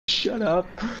Shut up.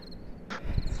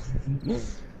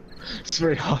 It's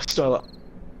very hostile.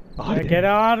 Get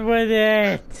on with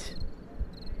it.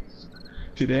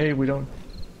 Today we don't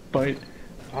fight.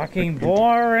 Fucking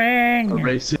boring. A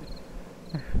racist.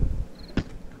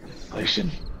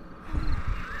 Inflation.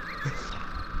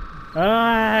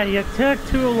 Ah, you took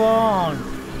too long.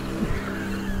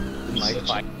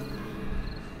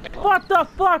 What the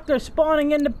fuck? They're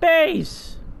spawning in the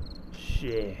base.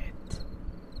 Shit.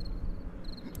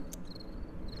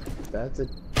 That's a.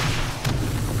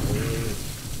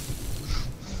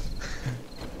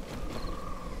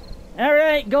 All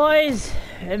right, guys,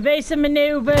 invasive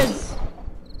maneuvers.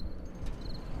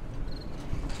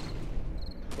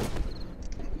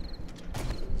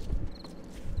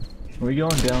 Are we going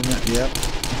down that? Yep.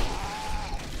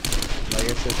 Like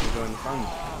I said, we're going fun.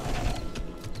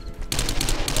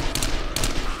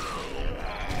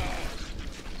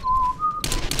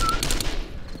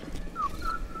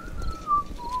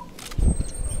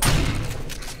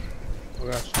 Oh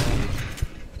gosh.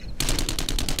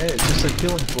 Hey, it's just a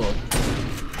killing floor.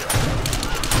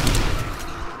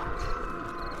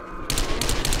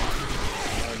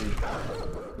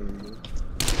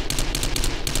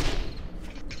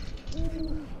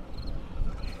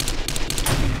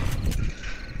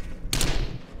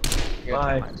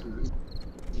 Bye.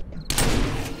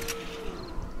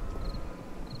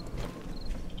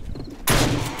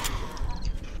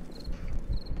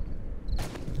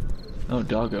 Oh,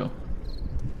 doggo.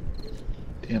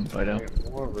 Damn, Fido.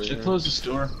 Should close the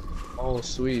store. Oh,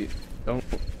 sweet. Don't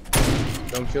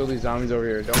kill these zombies over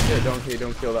here. Don't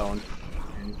kill that one.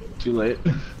 Too late.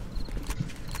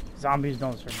 Zombies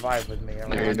don't survive with me.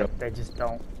 There you go. They just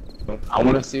don't. I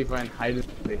want to see if I can hide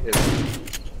it. They hit me.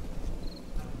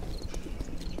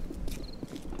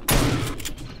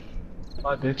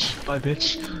 Bye, bitch. Bye,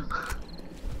 bitch.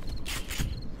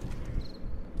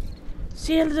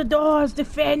 Seal the doors.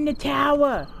 Defend the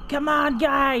tower. Come on,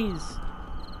 guys.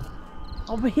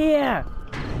 Over here.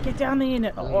 Get down the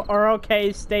unit. Or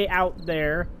okay, stay out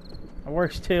there. It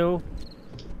works too.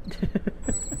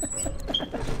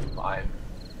 Bye.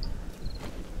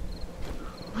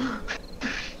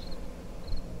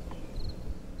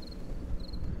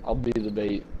 I'll be the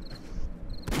bait.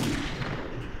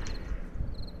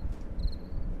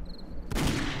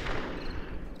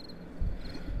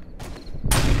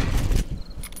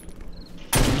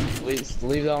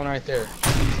 Leave that one right there.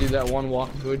 See that one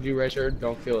walking towards you right there?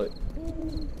 Don't kill it.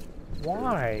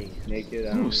 Why? Make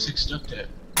it. Ooh, 6 duct tape.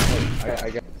 I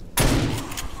got.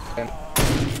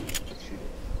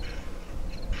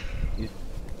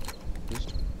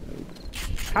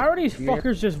 How are these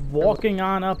fuckers just walking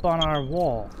on up on our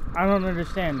wall? I don't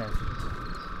understand this.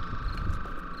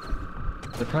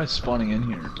 They're probably spawning in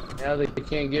here. Yeah, they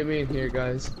can't get me in here,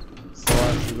 guys. It's the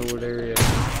last resort area.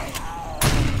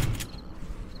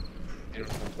 I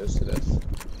don't want this to this.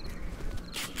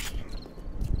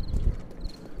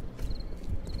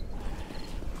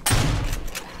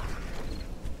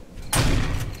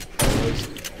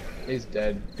 He's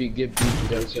dead. Get beat. There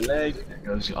goes your leg. There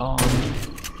goes your arm.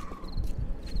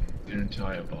 Your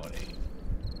entire body.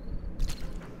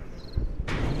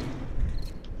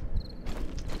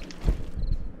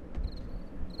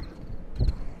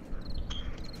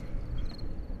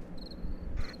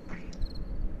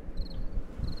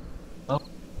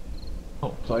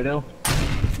 Oh, Fido,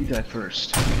 you die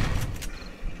first.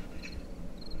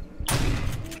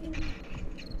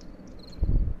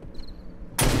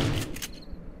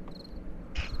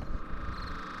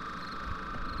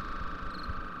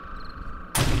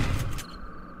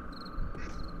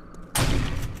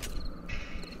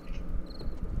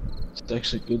 It's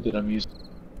actually good that I'm using.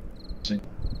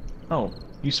 Oh,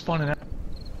 you spawning out?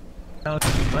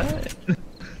 What?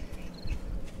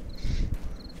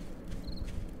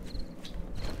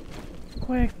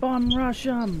 Quick, bomb rush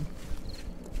them!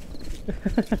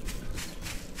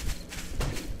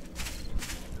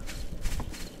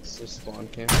 It's a spawn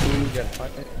camp. Ooh, you gotta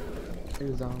fight it.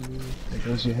 Here's zombie. There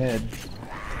goes your head.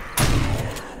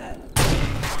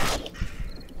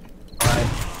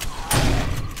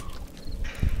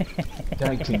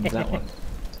 Tag team that one.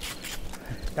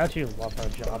 Don't you love our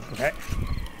job, okay?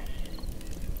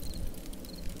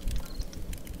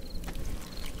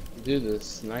 Dude,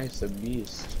 this knife's a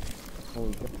beast.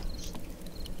 Holy gosh.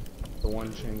 The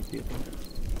one champion.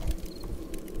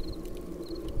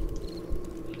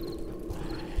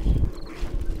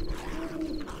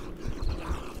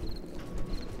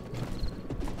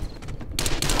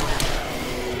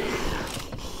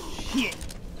 Shit!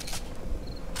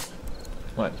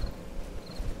 What?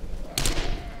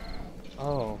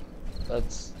 Oh,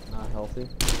 that's not healthy.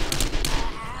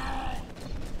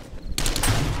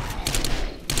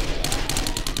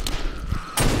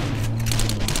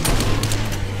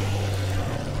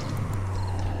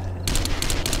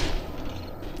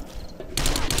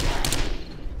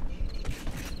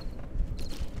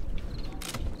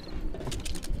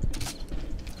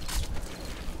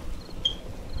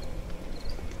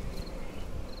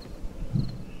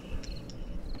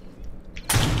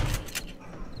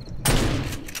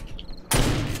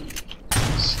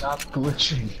 Stop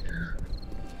glitching.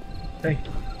 Thank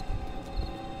you.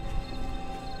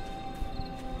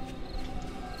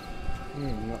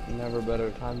 Never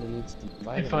better time to need some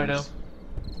Hey, vitamins.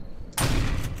 Fido.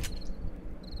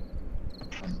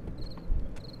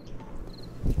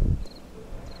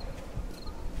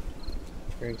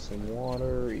 Drink some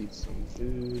water, eat some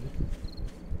food.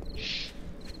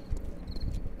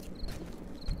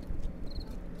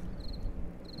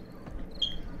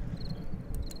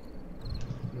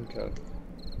 Okay.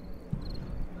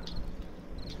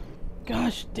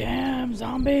 Gosh damn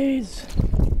zombies!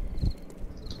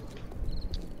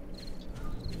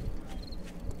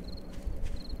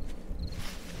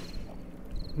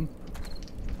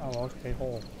 Oh, okay,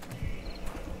 hold.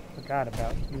 Forgot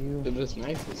about you. Dude, this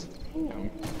knife is damn.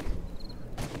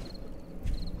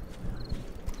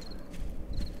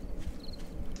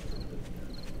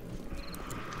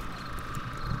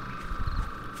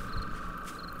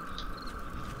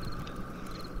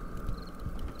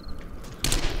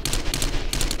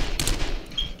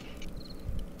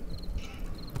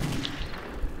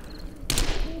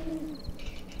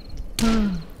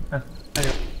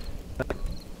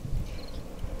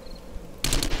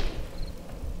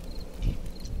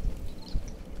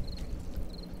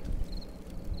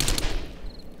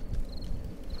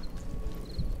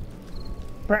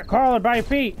 Brett, Carl, by your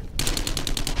feet!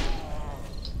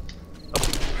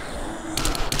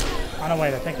 Oh no,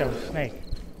 wait, I think that was a snake.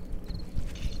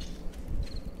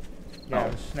 Yeah,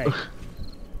 it was a snake.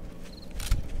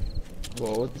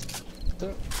 Whoa, what's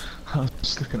that? I was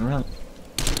just looking around.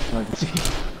 I can see.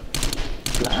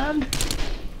 Land?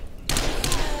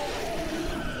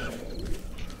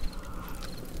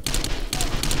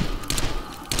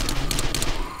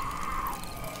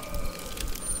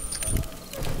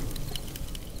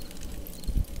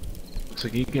 Looks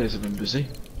like you guys have been busy.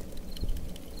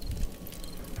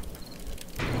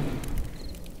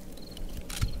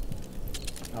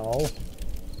 Oh.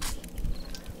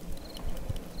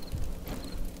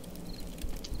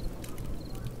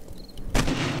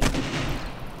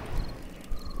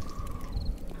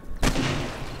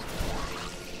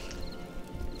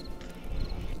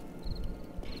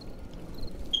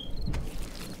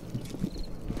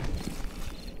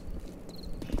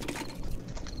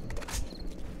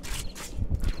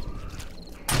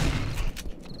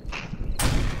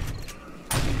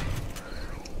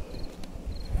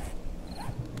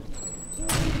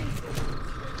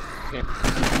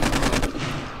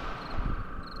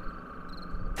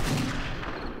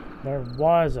 There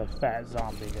was a fat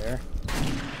zombie there.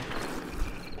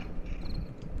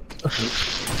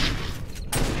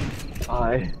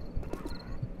 Hi.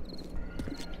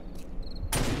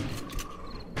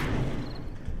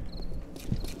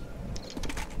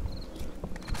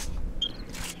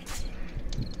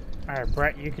 Alright,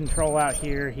 Brett, you control out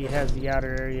here. He has the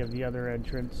outer area of the other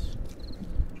entrance.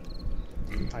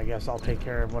 I guess I'll take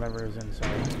care of whatever is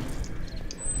inside.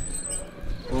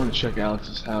 I want to check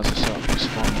Alex's house. I saw it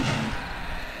respawning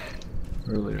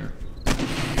earlier.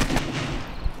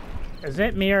 Is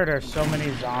it me or there's so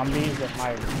many zombies that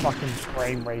my fucking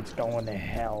frame rate's going to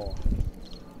hell?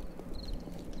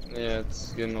 Yeah,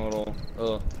 it's getting a little.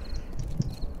 Ugh.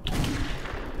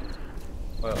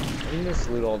 Well, we can just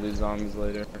loot all these zombies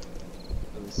later.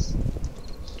 Because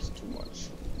it's just too much.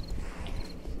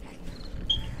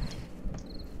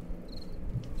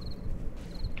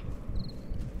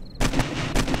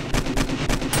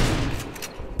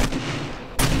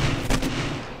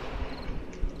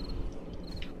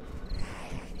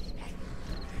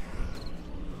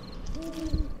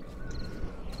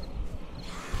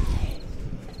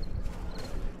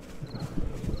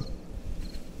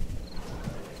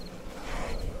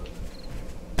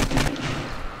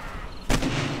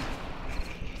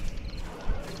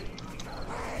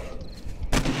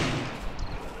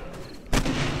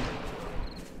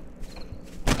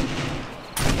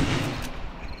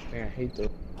 Man, I hate those.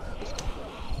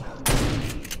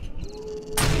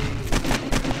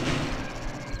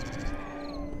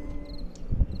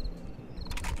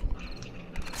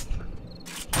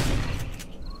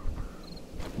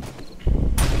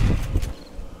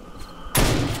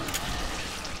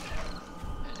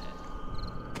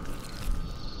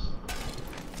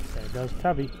 There goes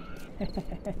Tubby.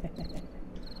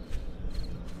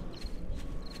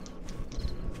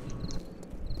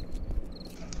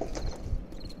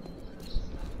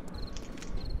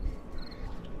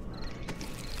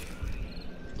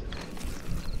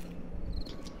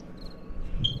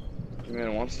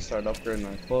 Man, once you start upgrading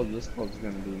our club, this club's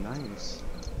gonna be nice.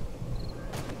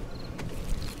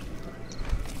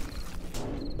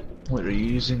 Wait, are you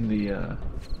using the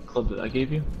club that I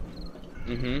gave you?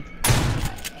 Mm-hmm.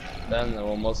 Then,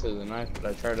 well, mostly the knife, but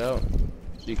I tried out.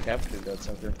 She captured that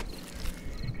sucker.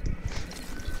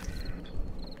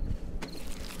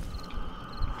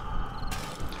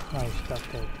 Nice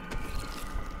duct tape.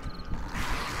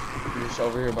 You're just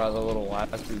over here by the little latch.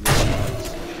 It's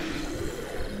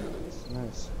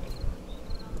nice.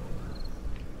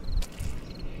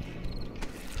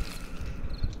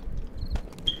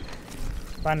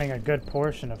 Finding a good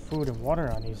portion of food and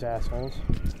water on these assholes.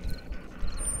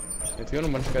 If you want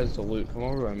a bunch of guys to loot, come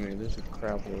over by me. There's a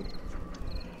crap load.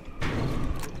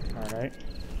 Alright.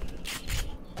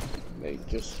 They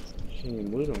just can't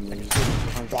even loot them. They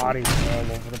just Bodies all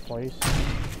over the place.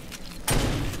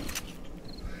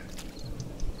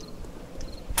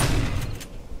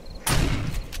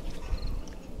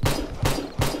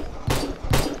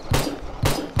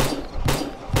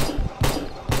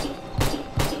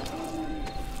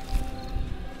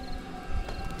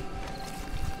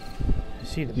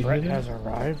 See, the Brett has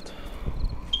arrived.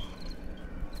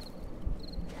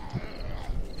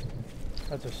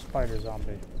 That's a spider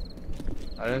zombie.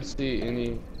 I didn't see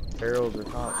any barrels or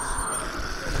tops.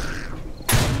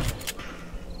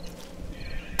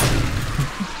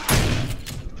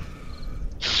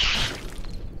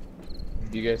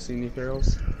 Do you guys see any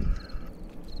barrels?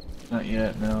 Not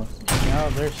yet, no. No,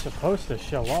 they're supposed to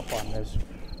show up on this,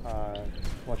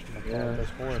 whatchamacallit, this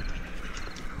Horde.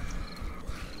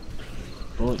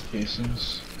 Bullet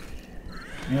casings.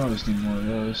 You always need more of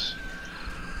those.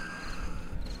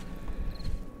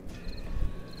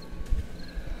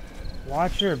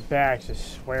 Watch your backs, I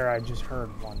swear I just heard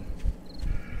one.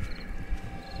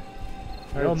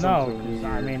 They'll know, 'cause,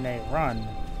 I mean, they run.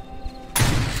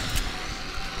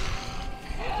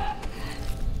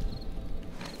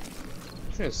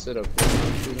 I'm gonna sit up here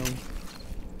and shoot them.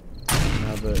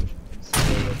 Now that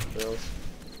the barrels.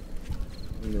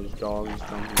 And there's dogs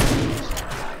jumping.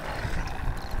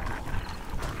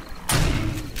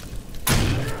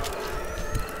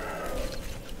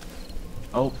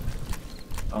 Oh.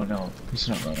 Oh no, he's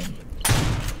not running. I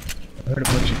heard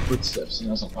a bunch of footsteps and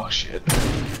I was like, oh shit.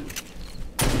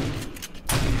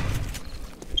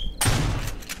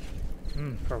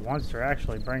 For once, they're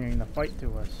actually bringing the fight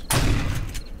to us.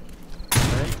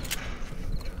 Right?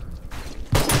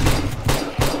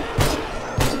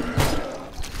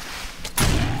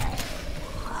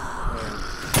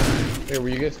 Hey, were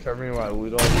you guys covering while I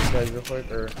loot all these guys real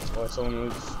quick, or while someone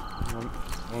loots?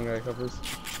 One guy covers?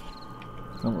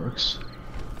 That works.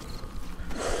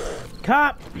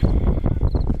 Cop!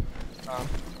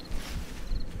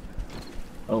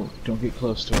 Oh, don't get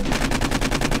close to him.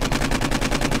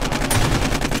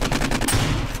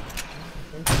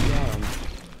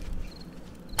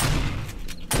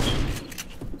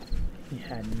 He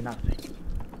had nothing.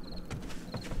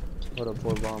 What a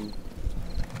poor bomb.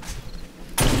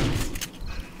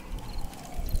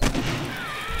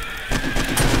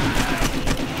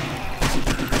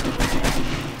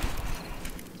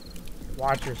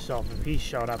 Watch yourself. If he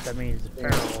showed up, that means the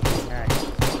barrel will be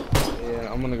next.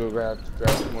 Yeah, I'm gonna go grab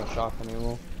some more shotgun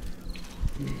ammo.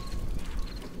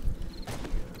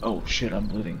 Oh shit, I'm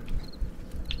bleeding.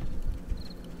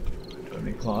 Do I have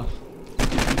any cloth?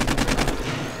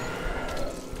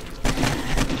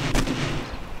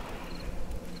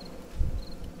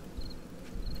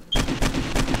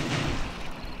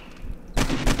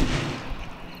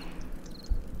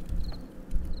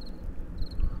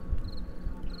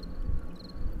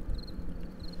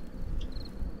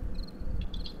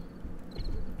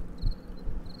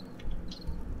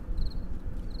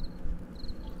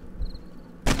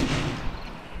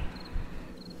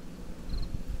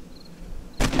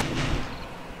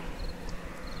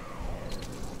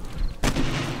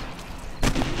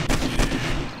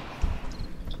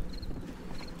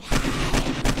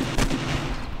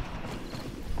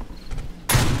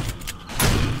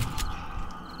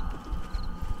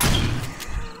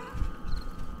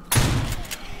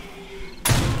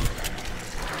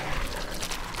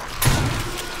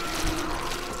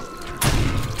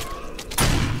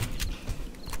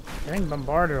 Getting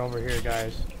bombarded over here,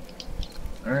 guys.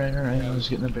 Alright, I was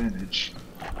getting a bandage.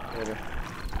 Later.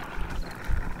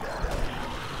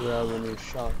 Grab a new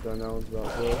shotgun, that was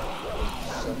about it.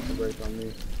 Stuff to break on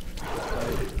me.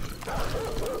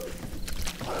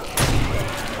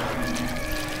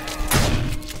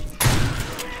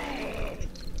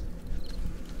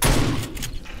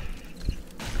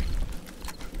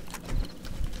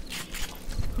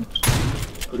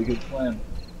 Pretty good plan.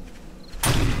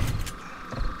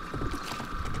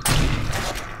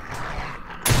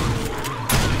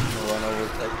 Run over,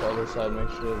 check the other side, make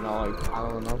sure they're not like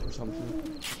piling up or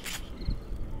something.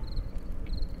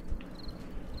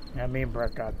 Yeah, me and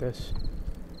Brett got this.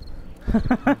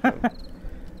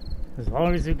 As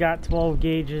long as you got 12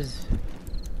 gauges.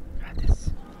 Got this.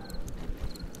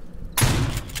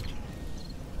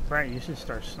 Brent, you should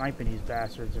start sniping these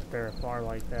bastards if they're far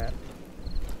like that.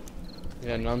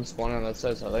 Yeah, none spawn on that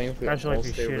side, so I think if we Especially all if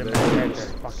you stay shoot over them there, in the we head, just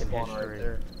they're fucking spawn history. right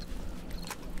there.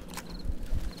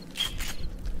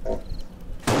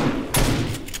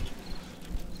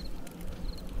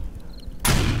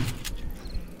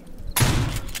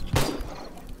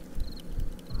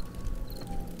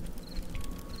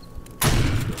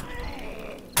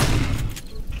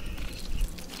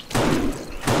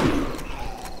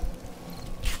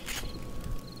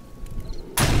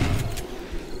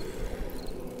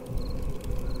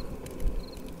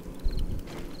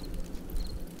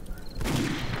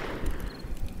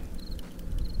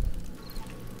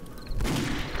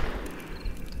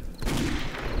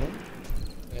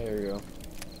 There we go.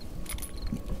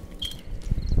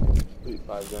 Sweet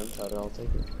 5 gunpowder, I'll take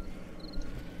it.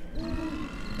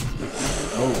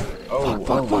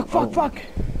 Fuck!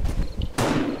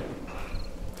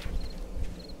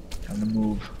 Time to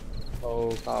move.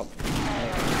 Oh, top.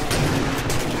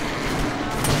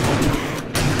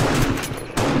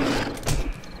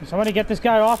 Can somebody get this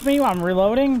guy off me? I'm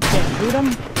reloading. Can't shoot him.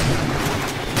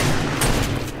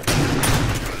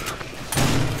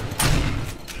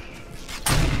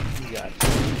 You got it.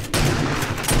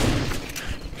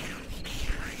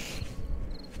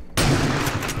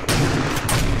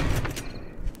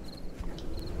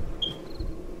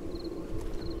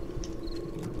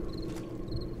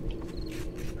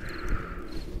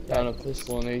 Down a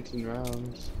pistol and 18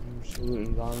 rounds. I'm just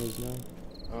looting zombies now.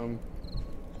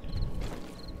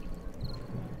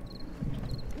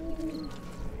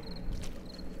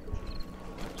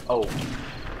 Oh.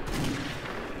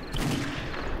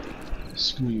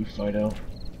 Screw you, Fido.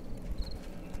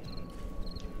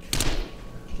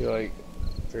 I feel like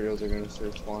Imperials are gonna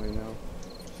start spawning now.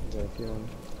 Just got a feeling.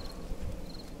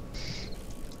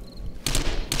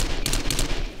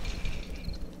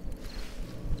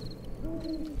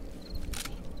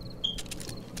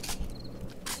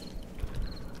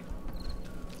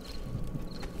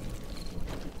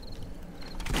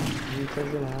 You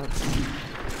figure it out.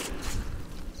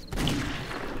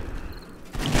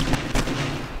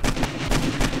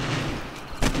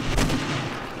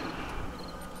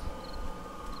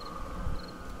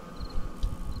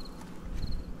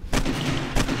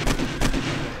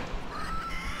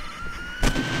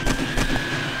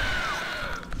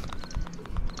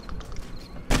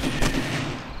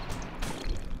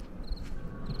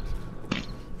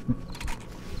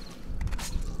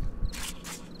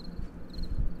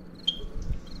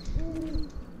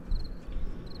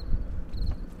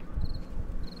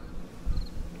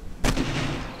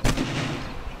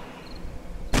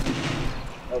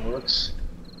 That works.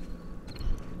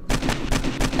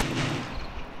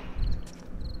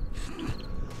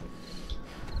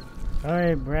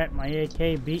 Alright, Brett, my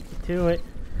AK beat you to it.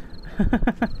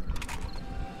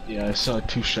 Yeah, I saw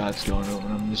 2 shots going over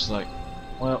and I'm just like,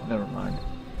 well, never mind.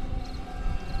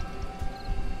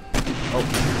 Oh.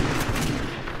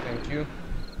 Thank you.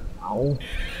 Ow.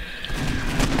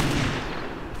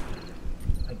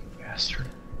 You bastard.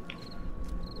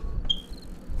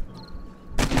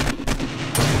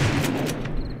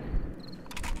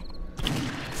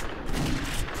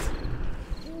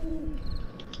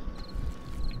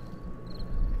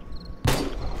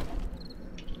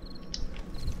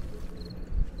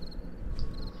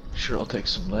 Sure, I'll take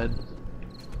some lead.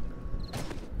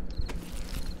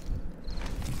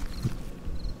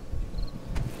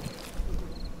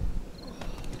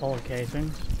 Bullet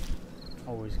casings.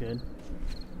 Always good.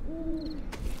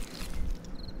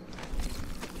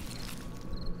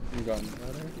 You gotten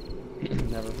better?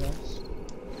 Never fails.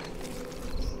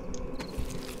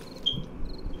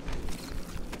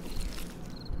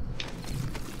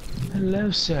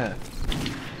 Hello, sir.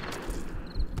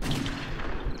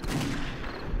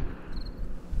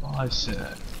 Hi,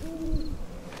 sir.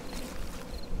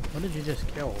 What did you just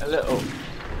kill? Hello.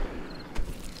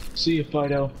 See you,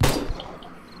 Fido.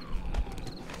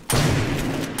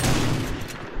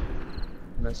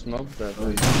 I smoked that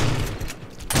Oh, thing.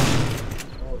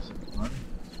 That wasn't fun.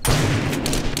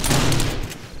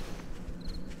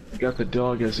 I got the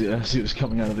dog as he was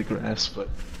coming out of the grass, but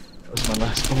that was my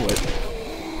last bullet.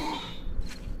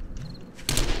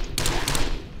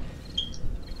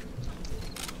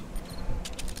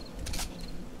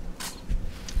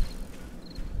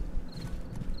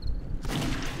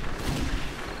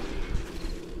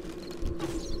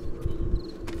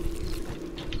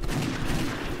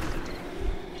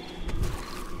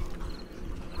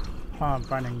 Oh, I'm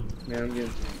finding Man, I'm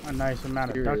getting a nice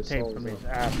amount of duct tape from these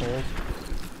assholes.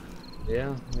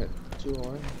 yeah, I got 2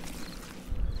 on.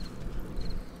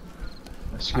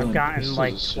 I've gotten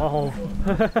like 12.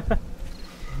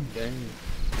 Dang.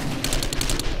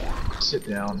 Sit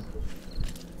down.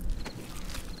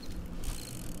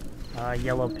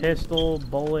 Yellow pistol,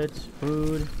 bullets,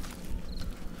 food.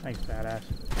 Thanks, badass.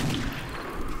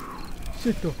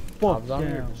 Sit the fuck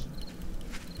down.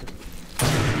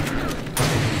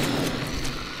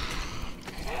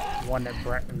 One that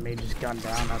Brett made his gun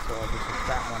down, that's all. This is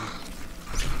that one.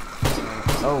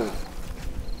 Oh.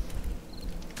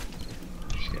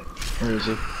 Shit. Where is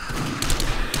he?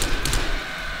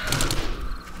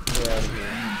 Yeah,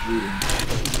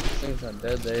 things not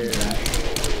dead there.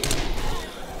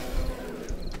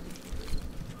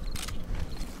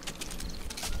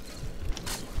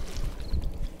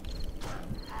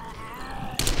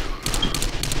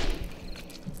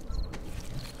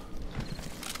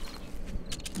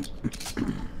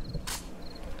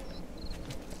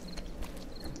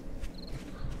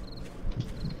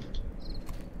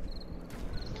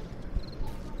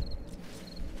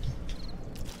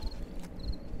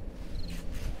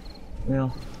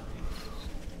 Well,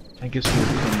 I guess we're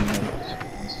coming out.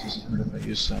 This doesn't hurt if I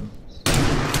use some.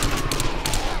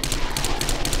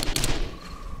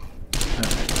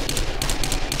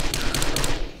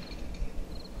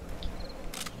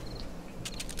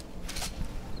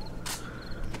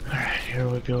 Alright, here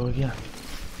we go again.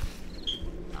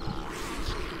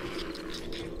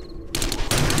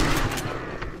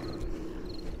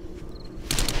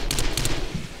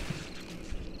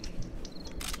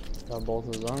 Got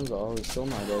both his arms. Oh, he's still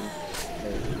not dead.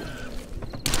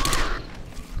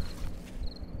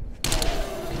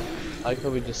 I like how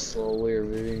we just slowly are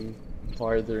moving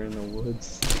farther in the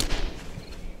woods.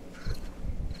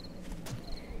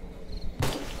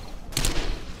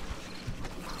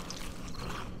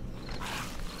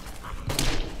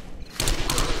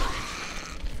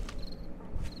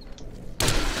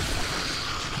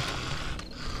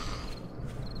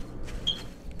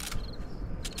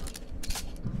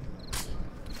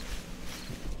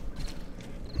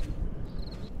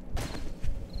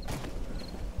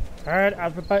 Alright,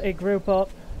 everybody group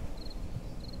up.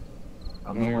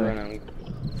 I'm gonna run and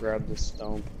grab the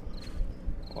stump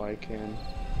while I can.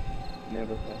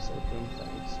 Never pass open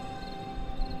things.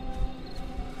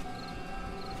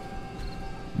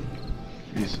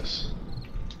 Jesus.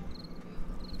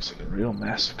 Looks like a real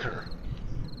massacre.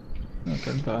 No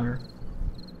gunpowder.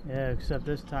 Yeah, except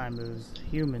this time it was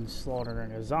humans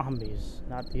slaughtering the zombies,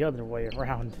 not the other way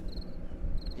around.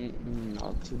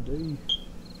 Not today.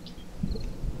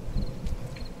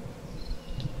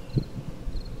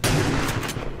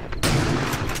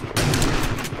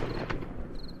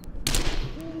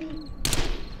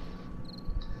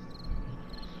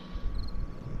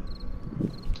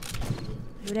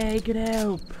 Get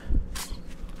help!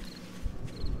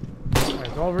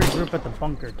 Alright, so I'll regroup at the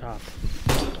bunker top.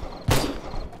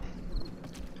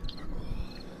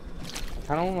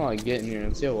 I don't want to like get in here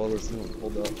and see how well this thing will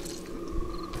hold up.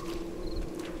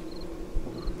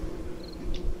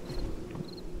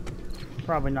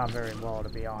 Probably not very well, to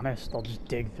be honest. They'll just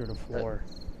dig through the floor.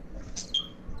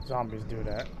 Zombies do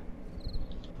that.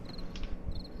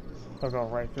 They'll go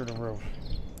right through the roof.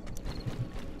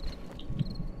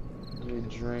 We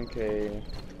drink a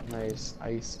nice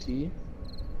iced tea,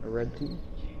 a red tea,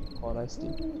 called iced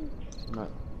tea. Not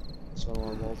so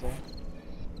our balls off.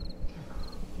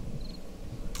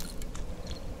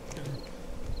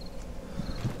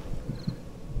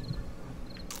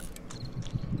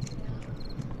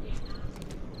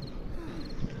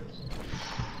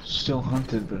 Still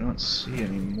hunted, but I don't see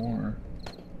any more.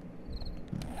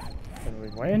 Can we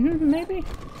win, maybe?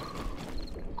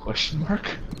 Question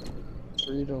mark?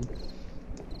 Freedom.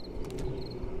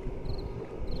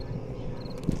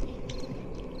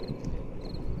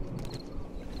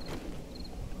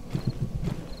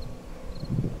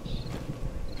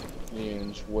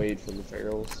 And just wait for the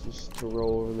ferals just to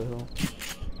roll over the hill.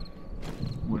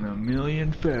 When a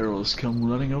million ferals come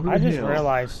running over the I hill. just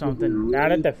realized something. Now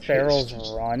that the ferals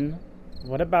Just- run,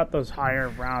 what about those higher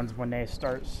rounds when they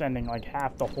start sending like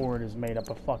half the horde is made up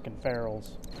of fucking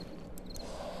ferals?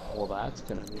 Well, that's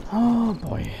gonna be. Oh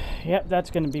boy. Yep, that's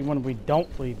gonna be when we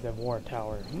don't leave the war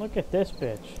tower. Look at this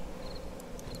bitch.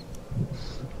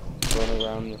 Run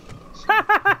around.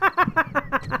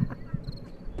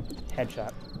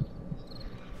 Headshot.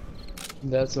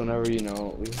 That's whenever you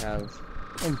know we have.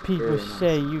 And people Very nice.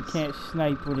 say you can't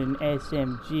snipe with an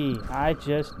SMG. I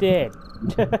just did.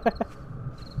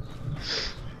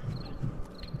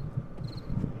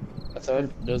 I thought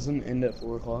it doesn't end at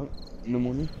 4 o'clock in the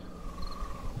morning.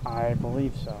 I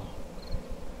believe so.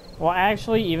 Well,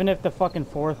 actually, even if the fucking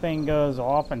 4 thing goes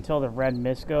off until the red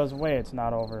mist goes away, it's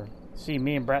not over. See,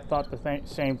 me and Brett thought the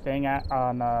same thing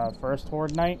on first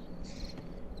Horde night.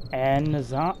 And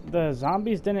the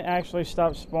zombies didn't actually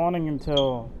stop spawning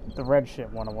until the red shit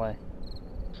went away.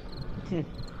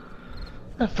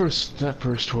 That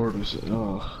first Horde was,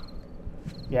 ugh.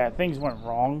 Yeah, things went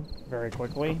wrong very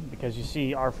quickly because you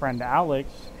see our friend Alex,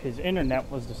 his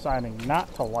internet was deciding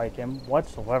not to like him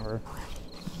whatsoever.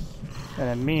 And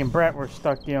then me and Brett were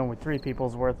stuck dealing with 3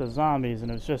 people's worth of zombies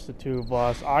and it was just the 2 of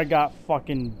us. I got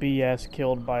fucking BS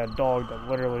killed by a dog that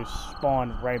literally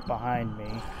spawned right behind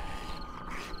me.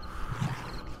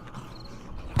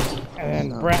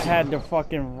 And then Brett had to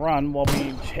fucking run while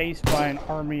being chased by an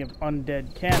army of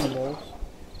undead cannibals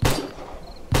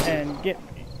and get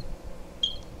me.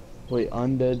 Wait,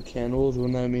 undead cannibals?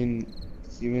 Wouldn't that mean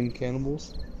human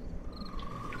cannibals?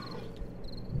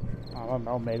 I don't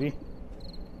know, maybe.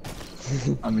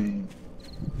 I mean,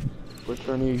 we're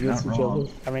turning against each other.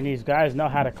 I mean, these guys know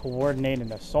how to coordinate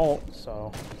an assault,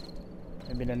 so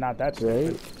maybe they're not that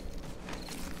stupid.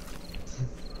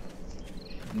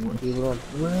 Right?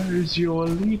 Where is your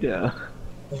leader?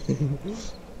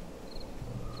 It's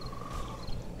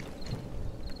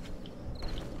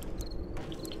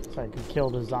like he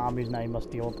killed the zombies, now he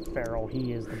must deal with the feral.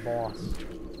 He is the boss.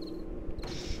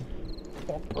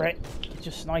 Oh, Brett, get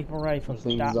your sniper rifle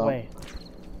that way.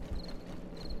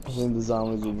 I think the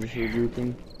zombies are just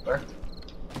regrouping. Where?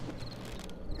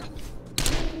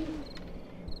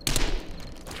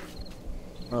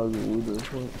 Oh, the leader.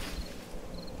 What?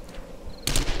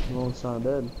 No, it's not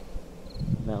dead.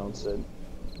 Now it's dead.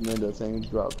 And then the thing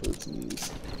dropped to its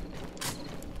knees.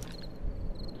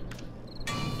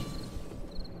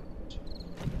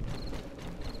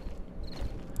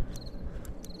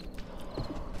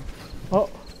 Oh,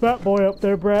 fat boy up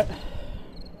there, Brett.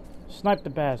 Snipe the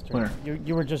bastard. Where?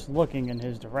 You were just looking in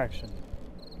his direction.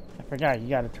 I forgot, you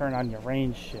gotta turn on your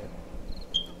range shit.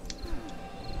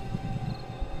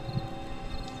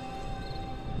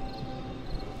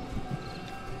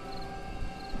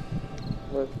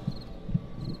 What?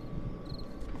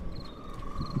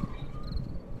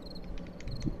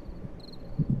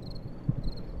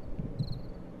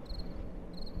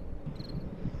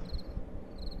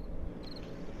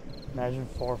 Imagine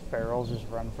 4 ferals just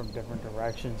run from different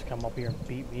directions, come up here and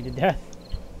beat me to death.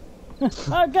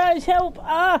 Oh, guys, help!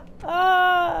 Ah!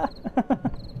 Ah!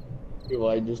 Your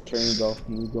light just turns off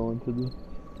and you go into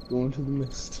the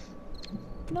mist.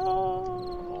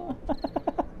 No!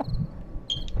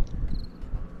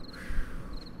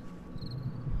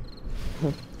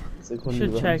 It's like when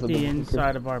Should you check run the for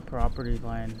inside of our property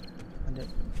line.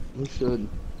 We should.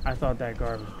 I thought that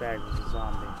garbage bag was a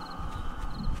zombie.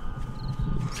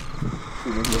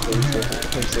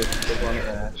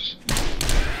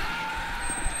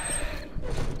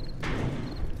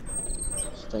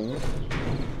 Staying.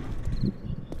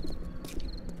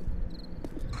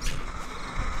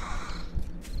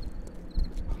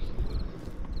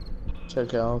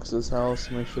 Check Alex's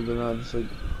house, make sure they're not just like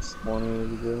spawning over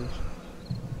the garage.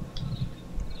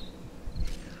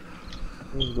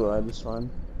 Just go ahead, it's fine.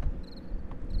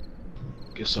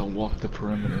 Guess I'll walk the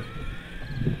perimeter.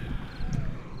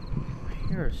 I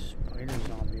hear a spider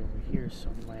zombie over here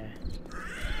somewhere.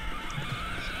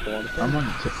 I'm on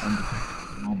the tip at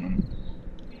the moment.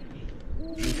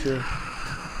 Me too.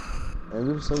 I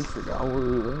just like forgot where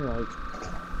we were, like.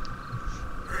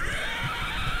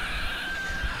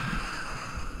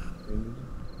 Maybe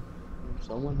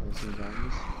someone has some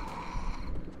zombies.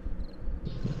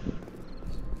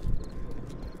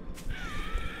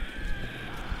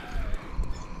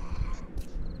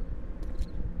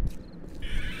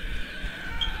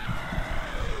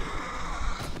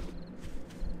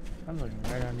 I'm looking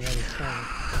right on the other side.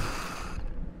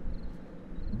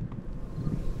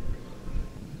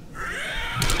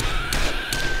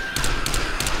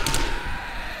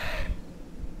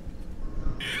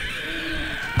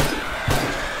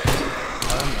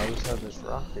 I just have this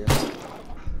rock here.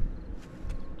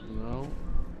 No.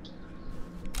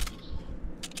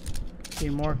 See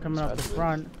more coming up the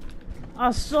front.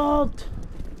 Assault!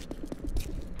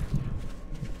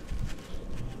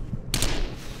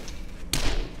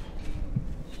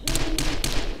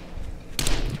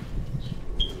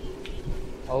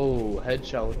 Oh,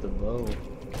 headshot with the bow.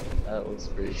 That looks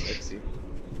pretty sexy.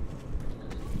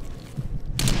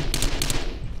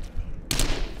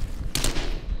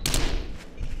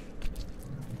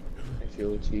 I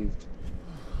feel achieved.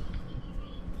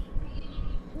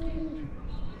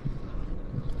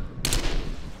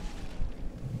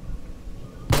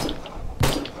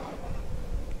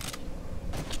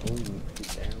 Oh, get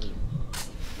down.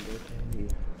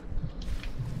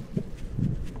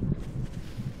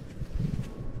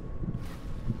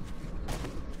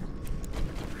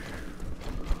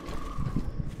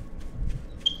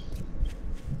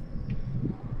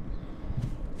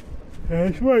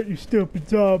 That's right, you stupid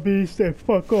zombies. They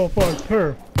fuck off our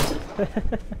turf.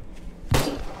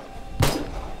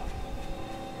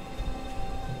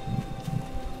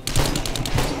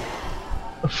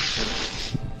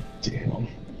 Damn.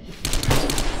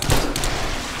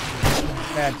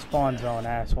 Bad spawn zone,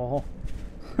 asshole.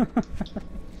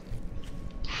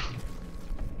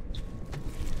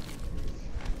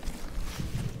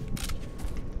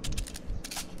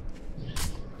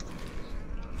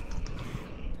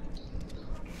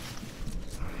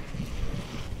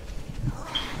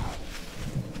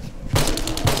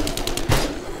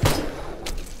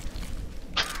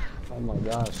 Oh my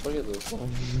gosh, look at this one.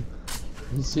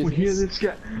 We hear this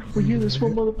guy. We hear this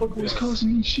one motherfucker was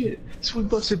causing me shit. So we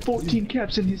busted 14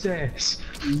 caps in his ass.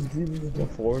 You see this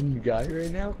deformed guy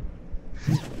right now?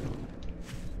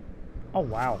 Oh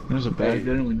wow. There's a bag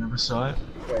there and we never saw it.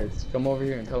 Guys, come over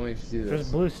here and tell me if you see this.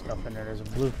 There's blue stuff in there. There's a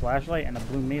blue flashlight and a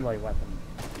blue melee weapon.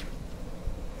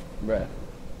 Bruh,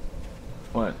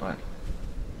 What?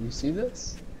 you see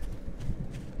this?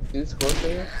 See this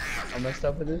Corsair? How messed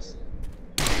up it is?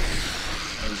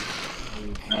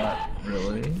 Not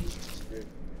really.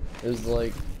 His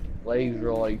like legs were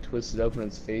all like twisted up and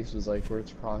his face was like where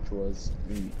its crotch was.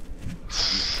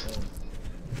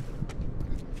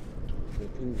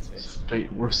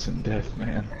 Fate worse than death,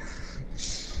 man.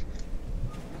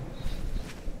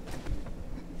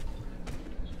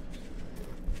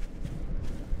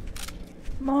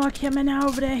 More coming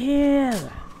over the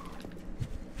hill.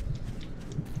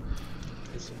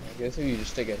 I guess if you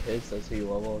just take a hit, that's how you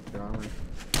level up your armor.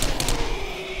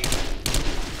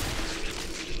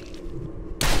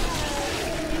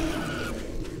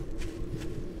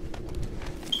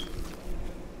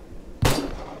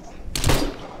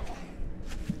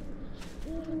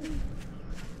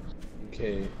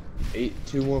 Okay,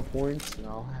 2 more points and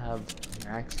I'll have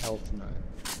max health nut.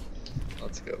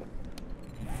 Let's go.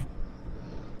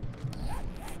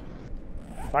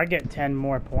 If I get 10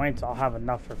 more points, I'll have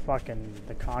enough for fucking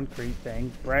the concrete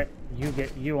thing. Brett,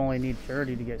 you only need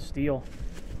 30 to get steel.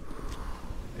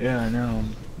 Yeah, I know.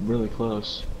 I'm really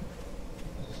close.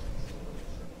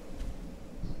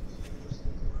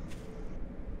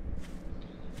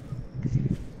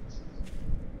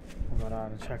 I'm gonna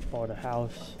check for the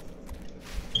house.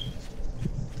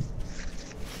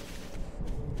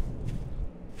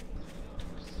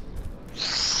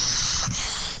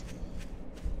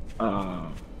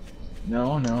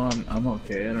 No, I'm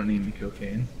okay. I don't need any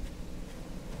cocaine.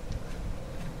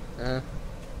 Good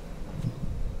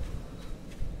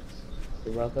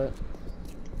about that?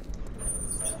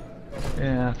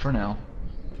 Yeah, for now.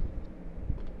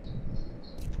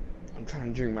 I'm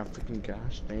trying to drink my freaking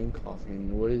gosh dang coffee,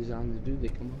 and what is on to do? They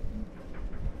come up.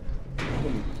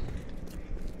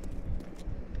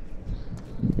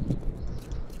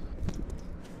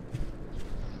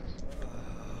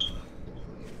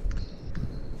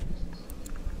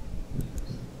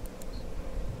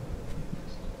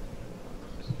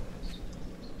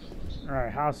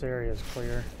 Alright, house area is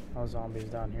clear. No zombies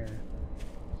down here.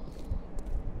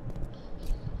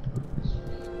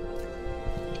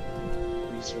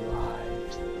 We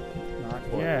survived. Not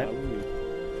Or yet. have we?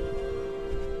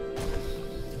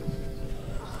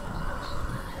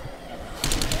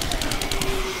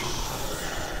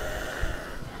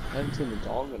 I haven't seen the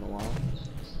dog in a while.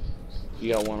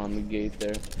 You got one on the gate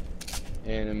there.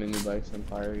 And a mini bike's on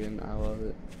fire again. I love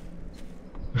it.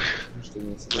 I'm just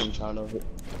taking a screenshot of it.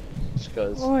 Just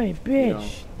cause. Oi, bitch! You know.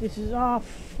 This is our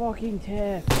fucking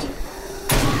turf.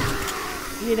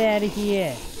 Get out of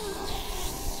here.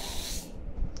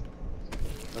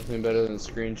 Nothing better than a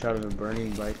screenshot of a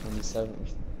burning bike on the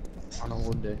 7th. On a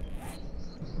Horde day.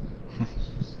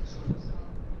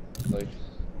 Like,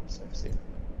 sexy.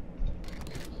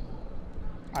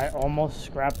 I almost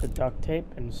scrapped the duct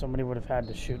tape and somebody would have had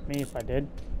to shoot me if I did.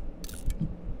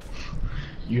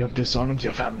 You have dishonored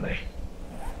your family.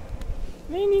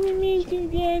 Me too,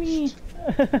 Daddy.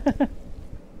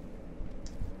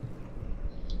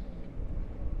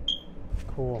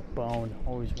 Cool bone.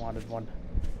 Always wanted one.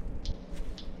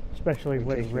 Especially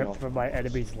when ripped from my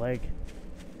enemy's leg.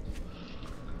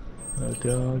 A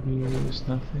dog is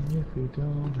nothing if you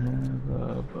don't have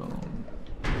a bone.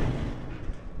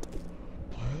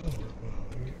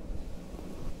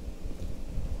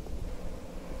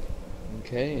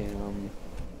 Okay,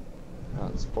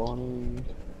 not spawning.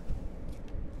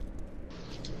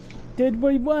 Did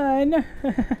we win?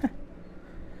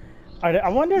 I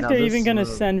wonder if Now they're this, even gonna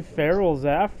send ferals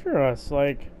after us.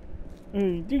 Like,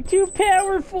 they're too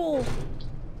powerful.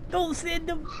 Don't send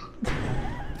them.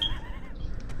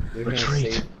 They're gonna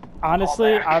Retreat.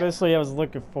 Honestly, I was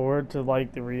looking forward to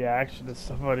like the reaction of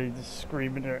somebody just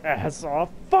screaming their ass off.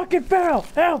 Fucking Pharaoh!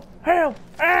 Help! Help!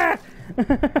 Ah!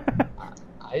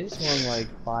 I just want like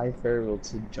 5 Pharaoh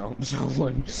to jump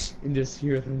someone and just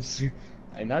hear them scream.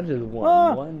 Like, not just one.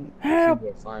 Oh, One help!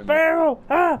 people are fine. Pharaoh!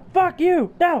 Ah! Fuck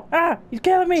you! No! Ah! He's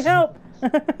killing me! Help!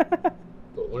 But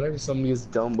whenever somebody gets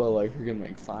done by like freaking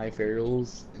like 5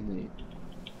 Pharaohs and they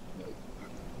like,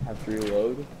 have to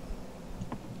reload.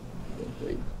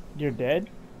 Wait. You're dead?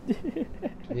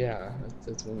 Yeah,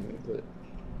 that's one way to put it.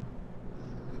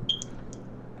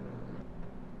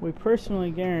 We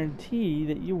personally guarantee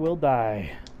that you will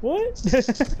die. What?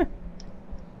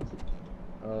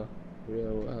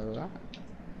 Yeah,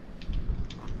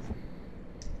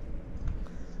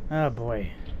 Oh boy.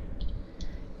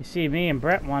 You see, me and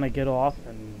Brett want to get off,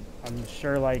 and I'm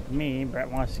sure like me,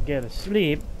 Brett wants to get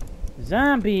asleep.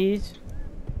 Zombies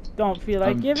don't feel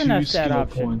like giving us that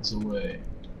option.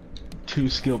 2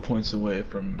 skill points away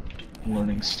from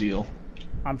learning steel.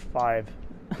 I'm 5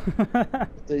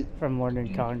 from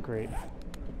learning concrete.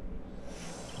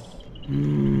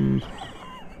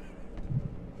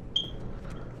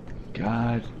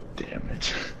 God damn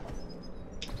it.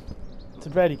 Too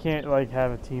bad you can't like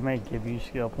have a teammate give you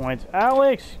skill points.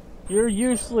 Alex, you're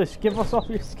useless. Give us all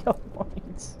your skill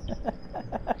points.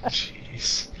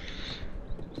 Jeez.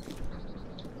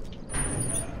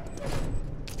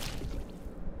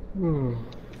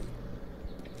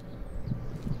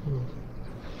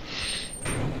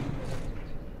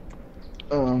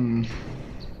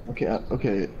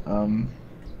 Okay,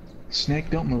 Snake,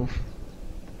 don't move.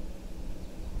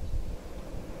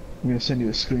 I'm gonna send you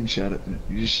a screenshot of it.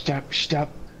 You just stop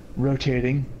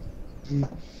rotating.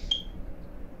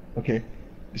 Okay,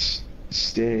 just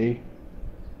stay.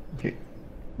 Okay,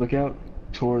 look out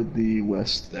toward the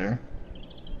west there.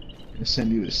 I'm gonna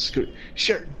send you a screen.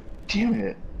 Sure, damn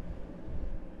it.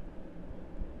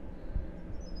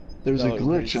 There's a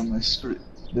glitch on my screen.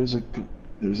 There's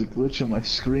a glitch on my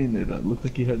screen that looked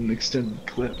like you had an extended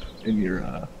clip in your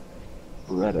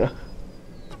Beretta.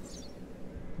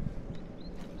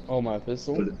 Oh, my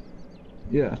pistol? But,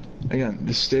 yeah, again,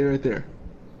 just stay right there.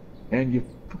 And you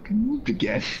fucking moved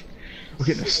again.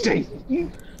 Okay, now stay.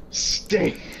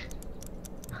 Stay.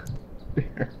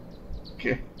 There.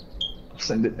 Okay, I'll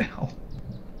send it now.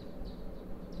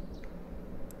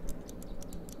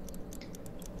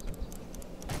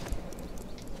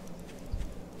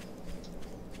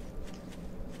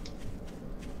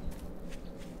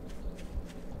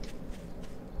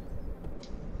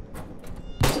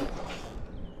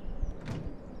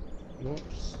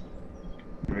 Oops.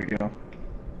 There we go.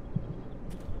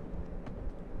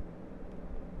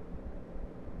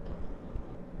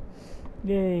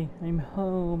 Yay, I'm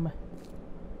home.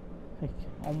 Like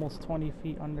almost 20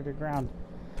 feet under the ground.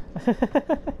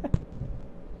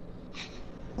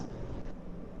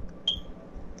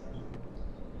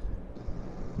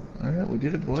 Alright, we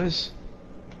did it, boys.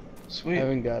 Sweet. I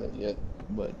haven't got it yet,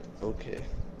 but okay.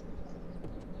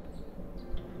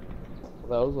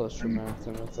 That was less dramatic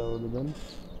than I thought it would have been.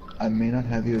 I may not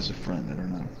have you as a friend, I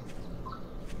don't know.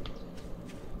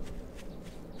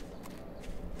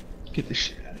 Get this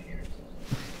shit out of here.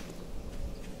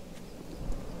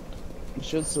 You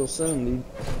should still send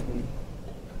the.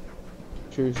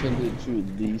 Sure, you send it to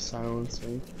the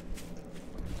silencer.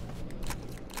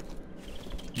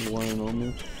 The one and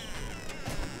only.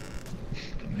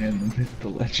 The man, the myth, the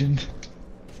legend.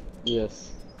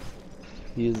 Yes.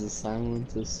 He is the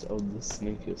silentest of the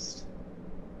snakest.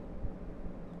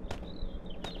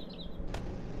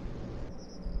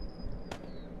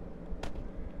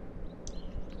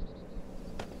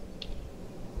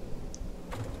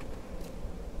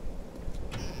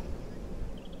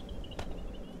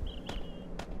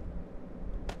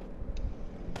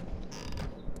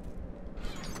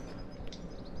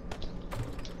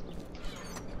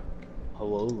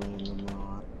 Hello, random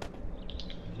rock.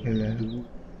 Hello.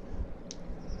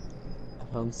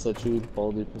 I found such a good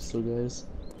quality pistol, guys.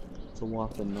 It's a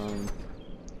whopping 9.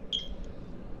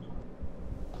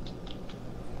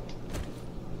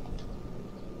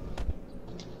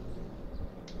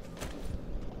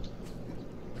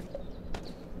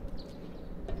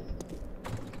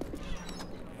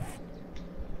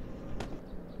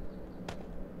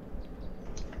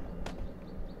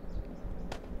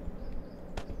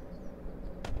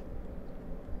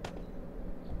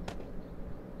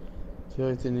 I feel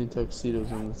like they need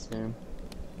tuxedos in this game.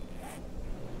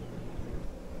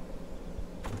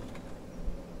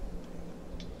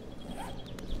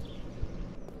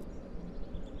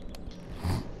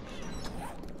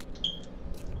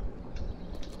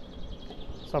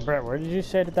 So Brett, where did you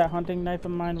say that hunting knife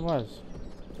of mine was?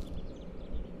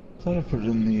 thought I put it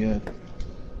in the, I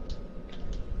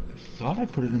thought I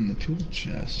put it in the tool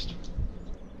chest.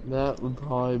 That would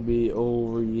probably be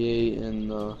over yay in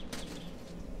the...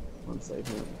 One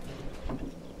second.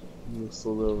 I'll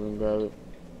slide over and grab it.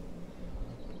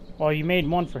 Well, you made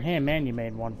one for him and you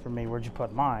made one for me. Where'd you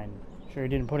put mine? Sure you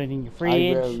didn't put it in your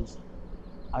fridge?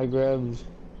 I grabbed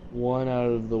one out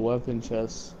of the weapon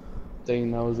chest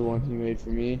thing. That was the one he made for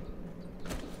me.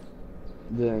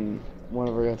 Then,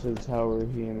 whenever I got to the tower,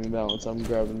 he handed me that one, so I'm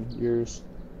grabbing yours.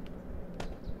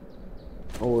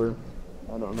 Or,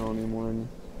 I don't know anymore.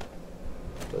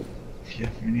 But Yeah,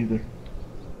 me neither.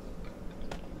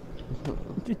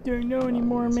 Just don't know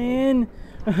anymore, man.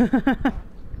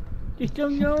 Just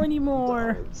don't know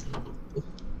anymore.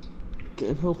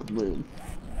 Can't help it, man.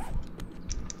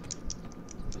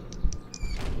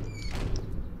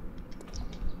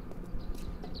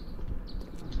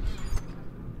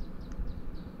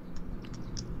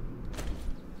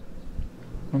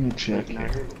 Let me check I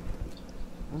here.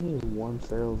 need one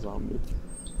feral zombie.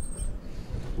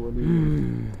 What do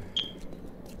you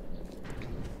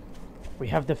We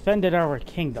have defended our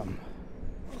kingdom.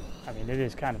 I mean, it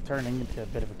is kind of turning into a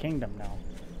bit of a kingdom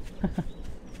now.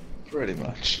 Pretty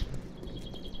much.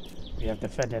 We have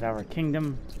defended our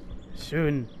kingdom.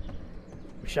 Soon,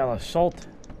 we shall assault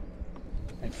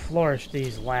and flourish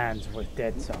these lands with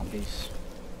dead zombies.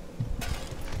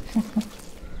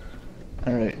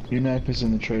 Alright, your knife is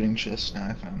in the trading chest now,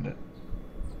 I found it.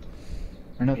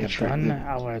 Or not We the have trading done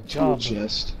our tool job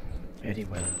chest. very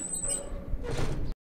well.